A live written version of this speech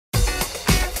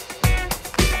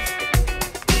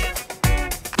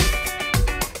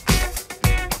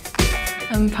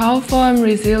I'm powerful, I'm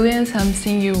resilient, I'm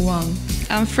Xingyu Wang.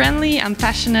 I'm friendly, I'm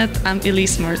passionate, I'm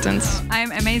Elise Mertens.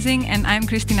 I'm amazing and I'm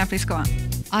Kristina Pliskova.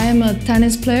 I am a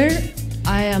tennis player,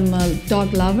 I am a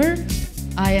dog lover,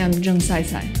 I am Zheng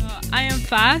Saisai. I am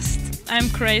fast, I'm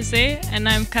crazy, and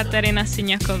I'm Katerina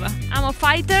Siniakova. I'm a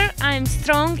fighter, I'm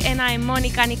strong, and I'm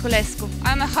Monica Niculescu.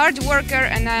 I'm a hard worker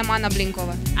and I'm Anna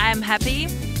Blinkova. I am happy,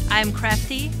 I am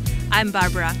crafty, I'm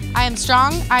Barbara. I am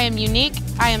strong, I am unique,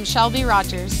 I am Shelby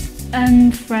Rogers.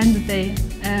 I'm friendly,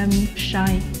 I'm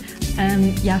shy,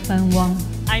 I'm Yafan Wang.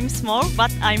 I'm small,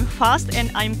 but I'm fast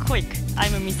and I'm quick.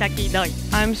 I'm Misaki Doi.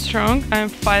 I'm strong, I'm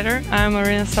fighter, I'm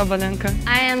Marina Sabalenka.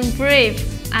 I am brave,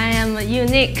 I am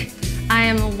unique, I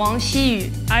am Wang Xiyu.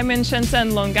 I'm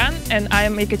Shenzhen Longan, and I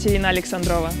am Ekaterina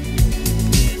Alexandrova.